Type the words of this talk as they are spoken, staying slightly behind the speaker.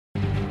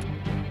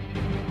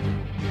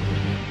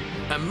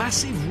A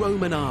massive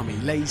Roman army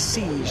lays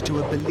siege to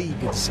a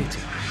beleaguered city.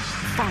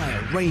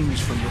 Fire rains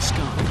from the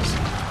skies.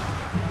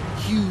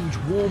 Huge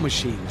war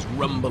machines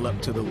rumble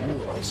up to the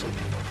walls.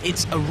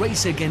 It's a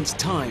race against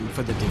time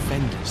for the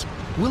defenders.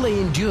 Will they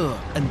endure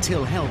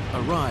until help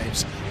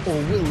arrives, or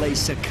will they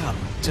succumb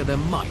to the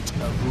might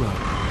of Rome?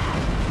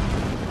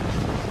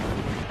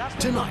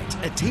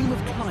 Tonight, a team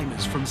of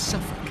climbers from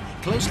Suffolk,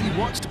 closely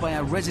watched by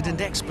our resident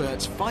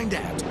experts, find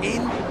out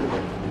in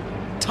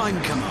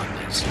Time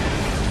Commanders.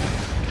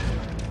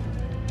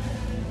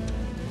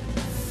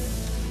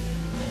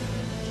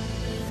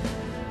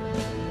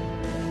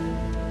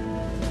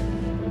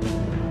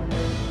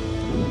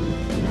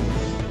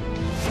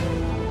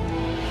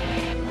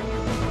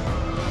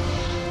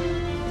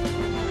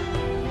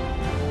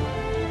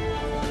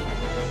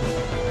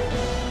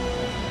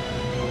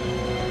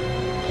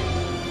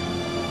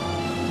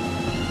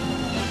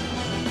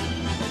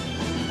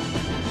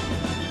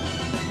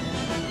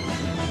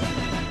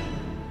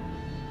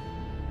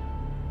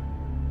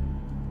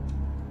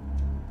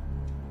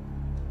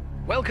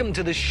 Welcome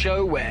to the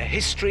show where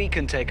history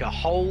can take a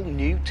whole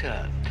new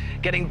turn.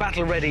 Getting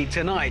battle ready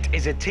tonight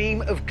is a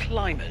team of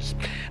climbers.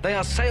 They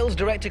are sales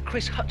director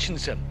Chris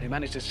Hutchinson, who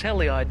managed to sell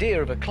the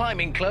idea of a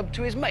climbing club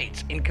to his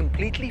mates in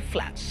completely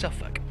flat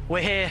Suffolk.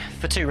 We're here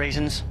for two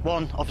reasons.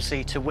 One,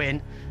 obviously, to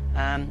win,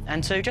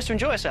 and two, just to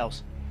enjoy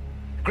ourselves.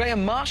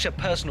 Graham Marsh, a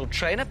personal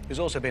trainer, who's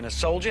also been a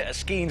soldier, a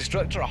ski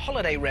instructor, a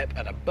holiday rep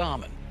and a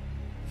barman.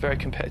 Very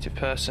competitive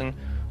person,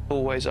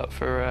 always up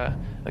for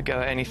a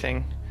go at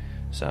anything.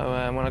 So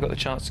when I got the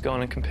chance to go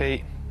on and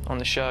compete on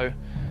the show,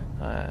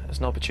 it's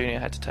an opportunity I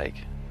had to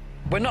take.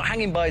 When not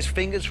hanging by his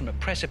fingers from a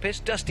precipice,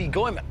 Dusty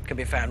Goymer can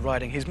be found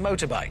riding his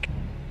motorbike.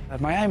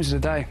 My aims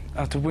today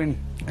are to win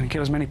and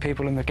kill as many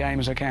people in the game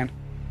as I can.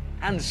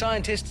 And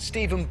scientist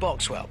Stephen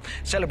Boxwell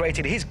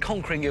celebrated his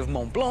conquering of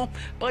Mont Blanc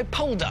by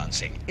pole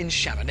dancing in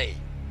Chamonix.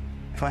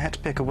 If I had to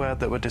pick a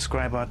word that would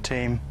describe our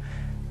team,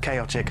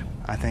 chaotic,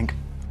 I think.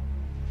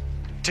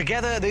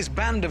 Together, this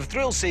band of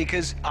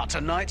thrill-seekers are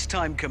tonight's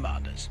Time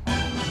Commanders.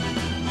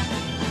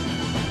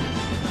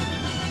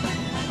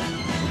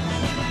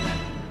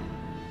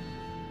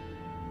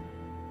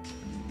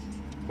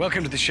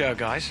 Welcome to the show,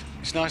 guys.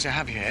 It's nice to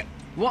have you here.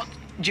 What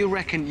do you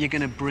reckon you're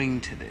going to bring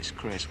to this,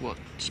 Chris? What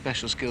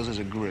special skills as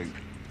a group?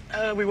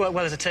 We work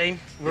well as a team.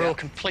 We're all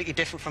completely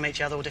different from each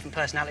other, all different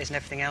personalities and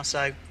everything else,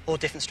 so all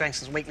different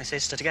strengths and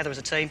weaknesses. So together as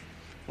a team,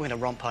 we're going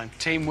to romp home.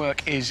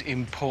 Teamwork is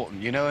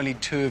important. You know only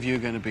two of you are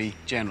going to be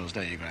generals,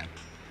 don't you, Graham?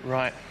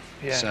 Right,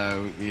 yeah.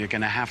 So you're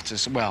going to have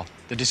to... Well,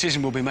 the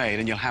decision will be made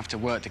and you'll have to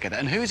work together.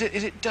 And who is it?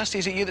 Is it Dusty?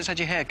 Is it you that's had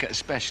your haircut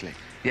especially?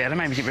 Yeah, they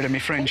made me get rid of my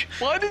fringe.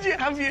 Why did you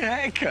have your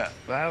haircut?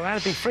 Well, I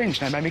had a big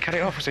fringe and they made me cut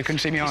it off so they couldn't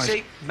see my eyes.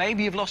 See,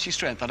 maybe you've lost your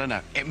strength, I don't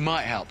know. It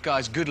might help.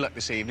 Guys, good luck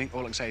this evening.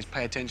 All I can say is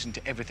pay attention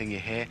to everything you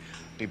hear,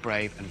 be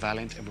brave and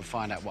valiant, and we'll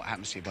find out what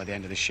happens to you by the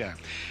end of the show.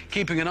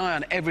 Keeping an eye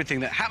on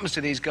everything that happens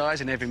to these guys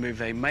and every move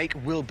they make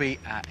will be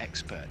our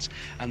experts.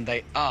 And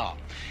they are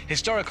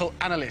historical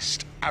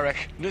analyst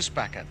Eric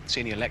Nussbacher,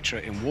 senior lecturer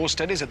in war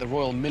studies at the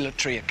Royal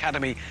Military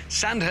Academy,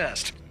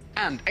 Sandhurst,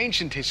 and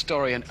ancient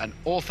historian and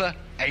author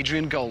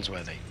Adrian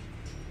Goldsworthy.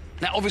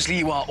 Now, obviously,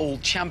 you are all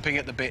champing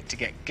at the bit to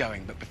get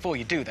going, but before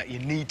you do that, you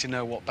need to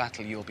know what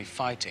battle you'll be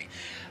fighting.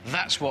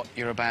 That's what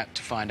you're about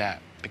to find out,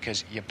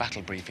 because your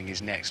battle briefing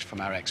is next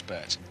from our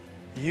experts.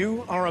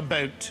 You are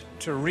about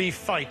to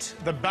refight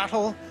the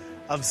Battle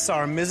of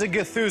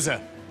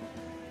Sarmizegethusa.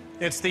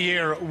 It's the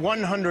year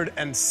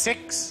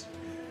 106,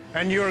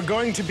 and you're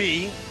going to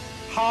be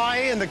high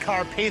in the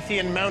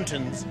Carpathian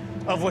Mountains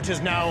of what is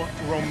now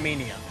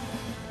Romania.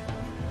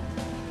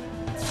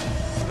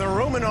 The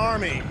Roman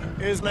army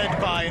is led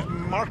by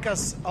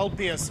Marcus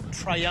Ulpius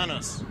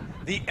Traianus,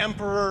 the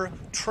Emperor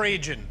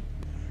Trajan.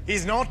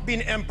 He's not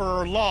been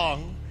emperor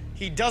long,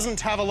 he doesn't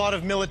have a lot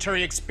of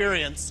military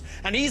experience,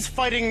 and he's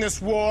fighting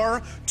this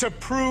war to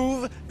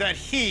prove that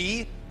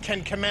he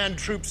can command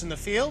troops in the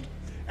field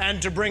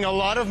and to bring a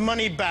lot of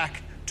money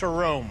back to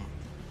Rome.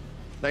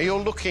 Now, you're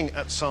looking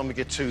at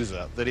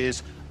Sarmizegetusa, that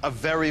is a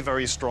very,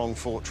 very strong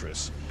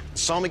fortress.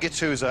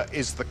 Sarmizegetusa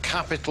is the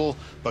capital,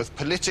 both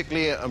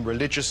politically and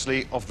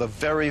religiously, of the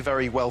very,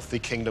 very wealthy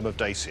kingdom of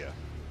Dacia.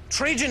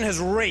 Trajan has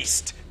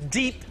raced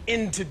deep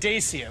into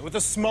Dacia with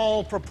a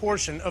small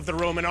proportion of the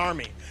Roman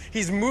army.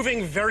 He's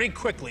moving very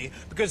quickly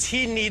because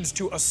he needs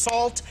to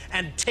assault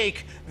and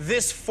take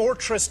this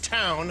fortress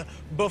town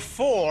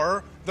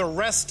before the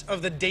rest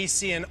of the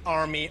Dacian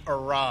army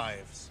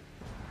arrives.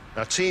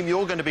 Now, team,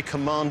 you're going to be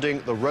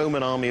commanding the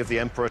Roman army of the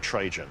Emperor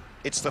Trajan.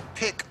 It's the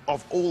pick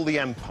of all the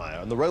empire,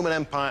 and the Roman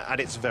Empire at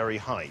its very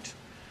height.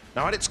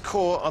 Now, at its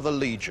core are the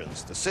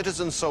legions, the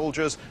citizen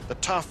soldiers, the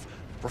tough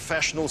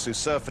professionals who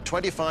serve for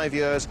 25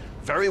 years,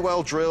 very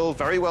well drilled,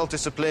 very well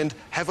disciplined,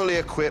 heavily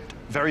equipped,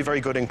 very,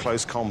 very good in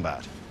close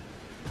combat.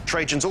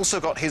 Trajan's also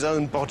got his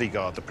own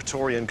bodyguard, the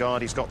Praetorian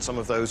Guard. He's got some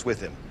of those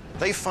with him.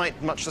 They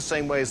fight much the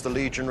same way as the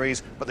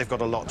legionaries, but they've got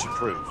a lot to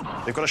prove.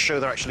 They've got to show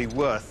they're actually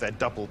worth their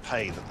double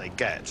pay that they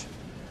get.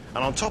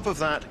 And on top of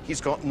that,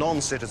 he's got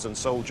non-citizen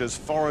soldiers,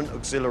 foreign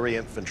auxiliary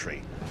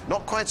infantry.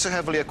 Not quite so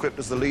heavily equipped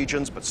as the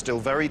legions, but still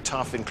very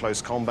tough in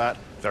close combat,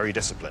 very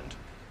disciplined.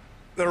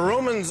 The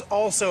Romans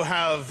also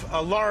have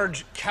a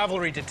large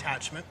cavalry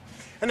detachment,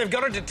 and they've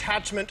got a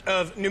detachment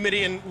of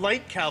Numidian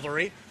light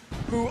cavalry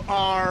who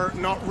are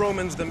not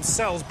Romans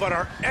themselves, but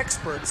are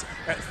experts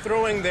at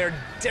throwing their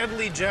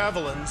deadly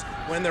javelins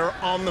when they're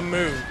on the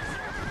move.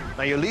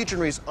 Now, your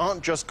legionaries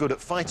aren't just good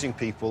at fighting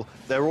people,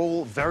 they're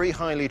all very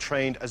highly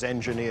trained as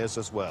engineers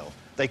as well.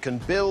 They can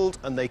build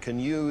and they can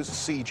use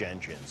siege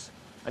engines.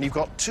 And you've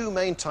got two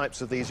main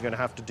types of these you're going to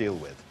have to deal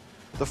with.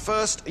 The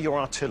first are your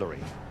artillery,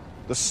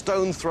 the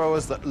stone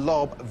throwers that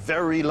lob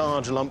very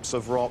large lumps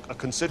of rock a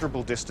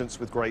considerable distance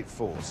with great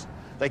force.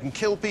 They can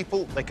kill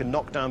people, they can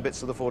knock down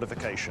bits of the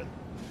fortification.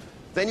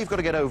 Then you've got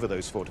to get over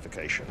those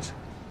fortifications.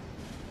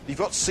 You've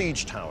got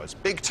siege towers,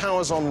 big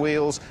towers on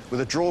wheels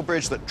with a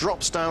drawbridge that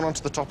drops down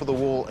onto the top of the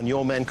wall and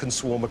your men can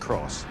swarm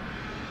across.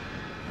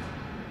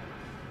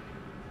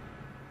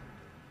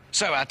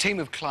 So our team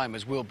of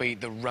climbers will be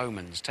the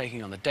Romans,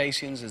 taking on the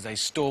Dacians as they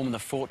storm the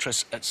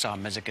fortress at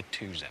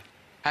Sarmizegetusa.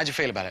 How do you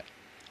feel about it?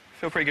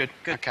 Feel pretty good.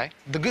 Good. OK.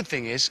 The good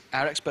thing is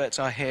our experts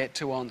are here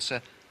to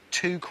answer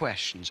 2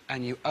 questions,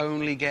 and you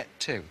only get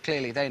 2.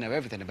 Clearly, they know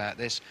everything about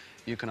this.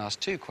 You can ask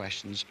 2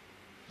 questions.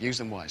 Use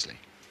them wisely.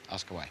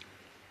 Ask away.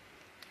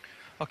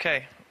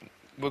 OK,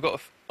 we've got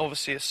to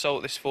obviously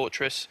assault this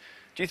fortress.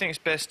 Do you think it's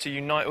best to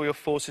unite all your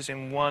forces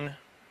in one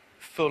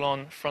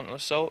full-on frontal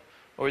assault,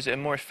 or is it a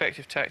more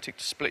effective tactic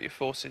to split your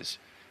forces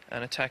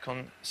and attack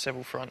on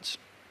several fronts?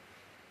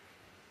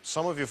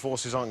 Some of your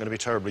forces aren't going to be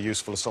terribly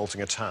useful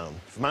assaulting a town.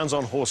 If a man's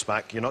on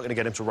horseback, you're not going to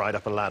get him to ride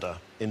up a ladder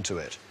into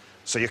it.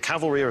 So your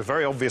cavalry are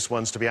very obvious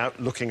ones to be out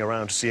looking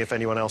around to see if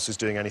anyone else is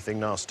doing anything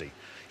nasty.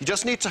 You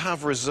just need to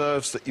have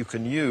reserves that you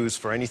can use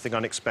for anything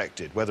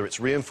unexpected, whether it's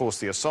reinforce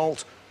the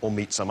assault or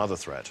meet some other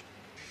threat.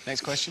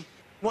 Next question.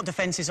 What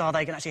defences are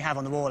they going to actually have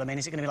on the wall? I mean,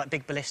 is it going to be like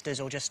big ballistas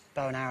or just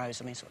bow and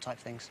arrows? I mean, sort of type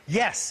things.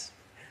 Yes,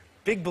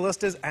 big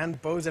ballistas and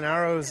bows and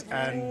arrows,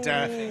 and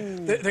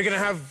they're going to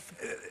have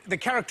the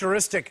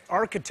characteristic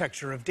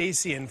architecture of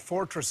Dacian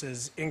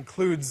fortresses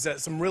includes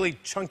some really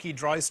chunky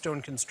dry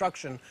stone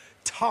construction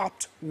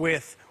topped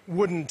with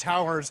wooden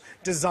towers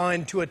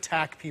designed to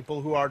attack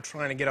people who are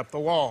trying to get up the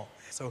wall.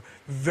 So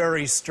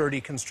very sturdy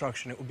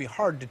construction. It would be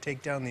hard to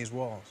take down these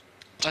walls.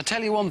 I'll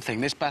tell you one thing,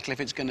 this battle, if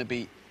it's going to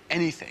be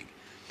anything,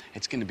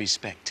 it's going to be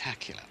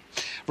spectacular.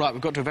 Right,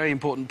 we've got to a very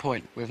important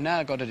point. We've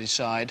now got to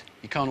decide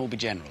you can't all be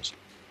generals.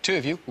 2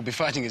 of you will be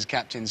fighting as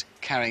captains,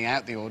 carrying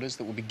out the orders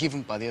that will be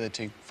given by the other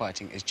 2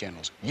 fighting as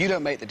generals. You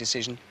don't make the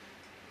decision,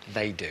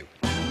 they do.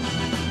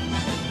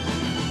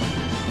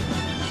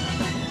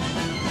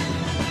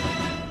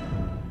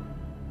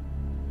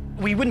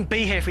 We wouldn't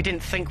be here if we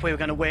didn't think we were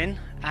going to win.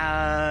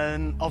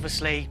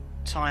 Obviously,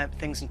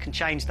 things can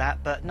change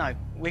that, but no,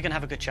 we're going to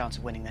have a good chance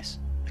of winning this.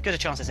 As good a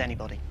chance as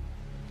anybody.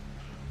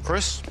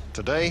 Chris,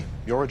 today,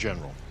 you're a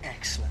general.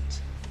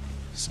 Excellent.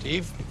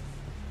 Steve,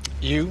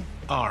 you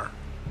are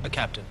a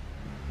captain.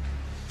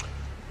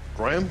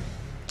 Graham,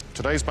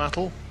 today's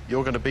battle,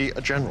 you're going to be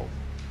a general.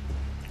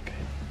 Okay.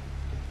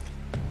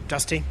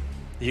 Dusty,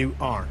 you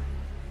are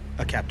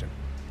a captain.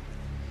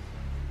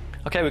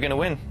 OK, we're going to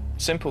win.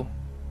 Simple.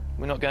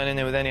 We're not going in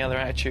there with any other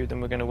attitude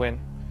than we're going to win.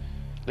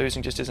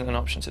 Losing just isn't an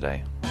option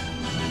today.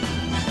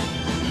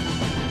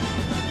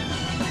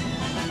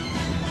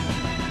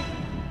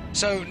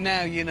 So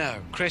now you know.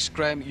 Chris,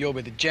 Graham, you'll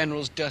be the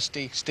generals.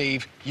 Dusty,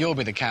 Steve, you'll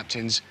be the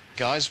captains.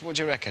 Guys, what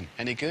do you reckon?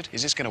 Any good?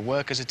 Is this going to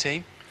work as a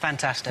team?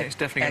 Fantastic. It's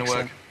definitely going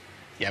to work.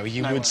 Yeah, well,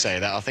 you would say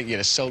that. I think you'd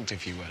have sulked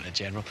if you weren't a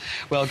general.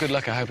 Well, good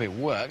luck. I hope it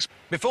works.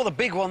 Before the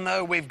big one,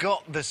 though, we've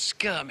got the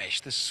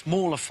skirmish, the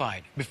smaller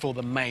fight before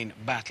the main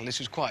battle. This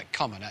was quite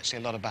common, actually.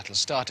 A lot of battles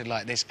started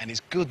like this, and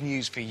it's good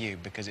news for you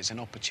because it's an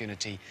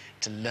opportunity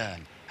to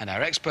learn. And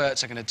our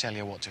experts are going to tell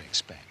you what to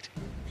expect.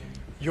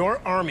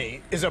 Your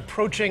army is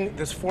approaching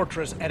this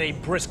fortress at a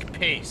brisk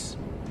pace.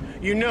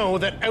 You know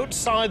that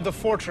outside the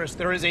fortress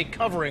there is a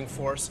covering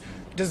force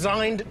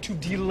designed to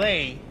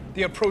delay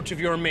the approach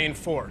of your main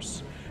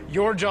force.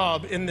 Your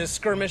job in this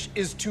skirmish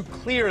is to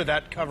clear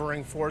that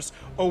covering force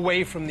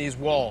away from these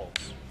walls.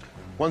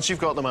 Once you've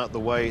got them out the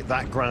way,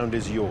 that ground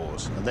is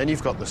yours. And then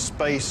you've got the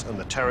space and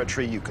the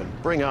territory. You can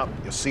bring up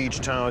your siege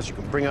towers, you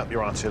can bring up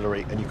your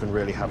artillery, and you can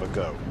really have a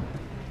go.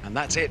 And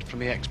that's it from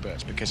the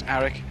experts, because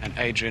Eric and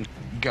Adrian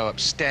go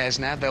upstairs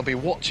now. They'll be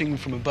watching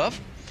from above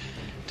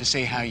to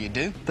see how you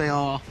do. They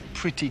are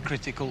pretty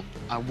critical,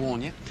 I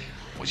warn you.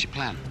 What's your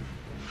plan?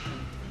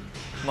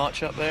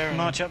 March up there and...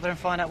 March up there and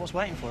find out what's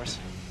waiting for us.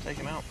 Take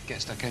him out.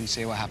 Get stuck in,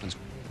 see what happens.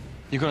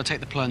 You've got to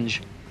take the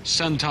plunge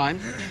sometime.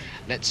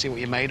 Let's see what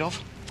you're made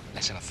of.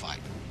 Let's have a fight.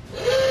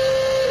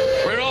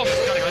 We're off!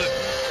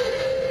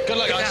 Good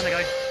luck, guys.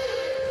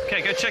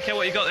 OK, go check out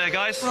what you got there,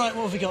 guys. Right,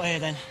 what have we got here,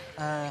 then?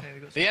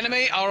 The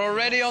enemy are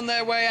already on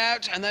their way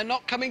out, and they're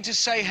not coming to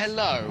say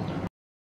hello.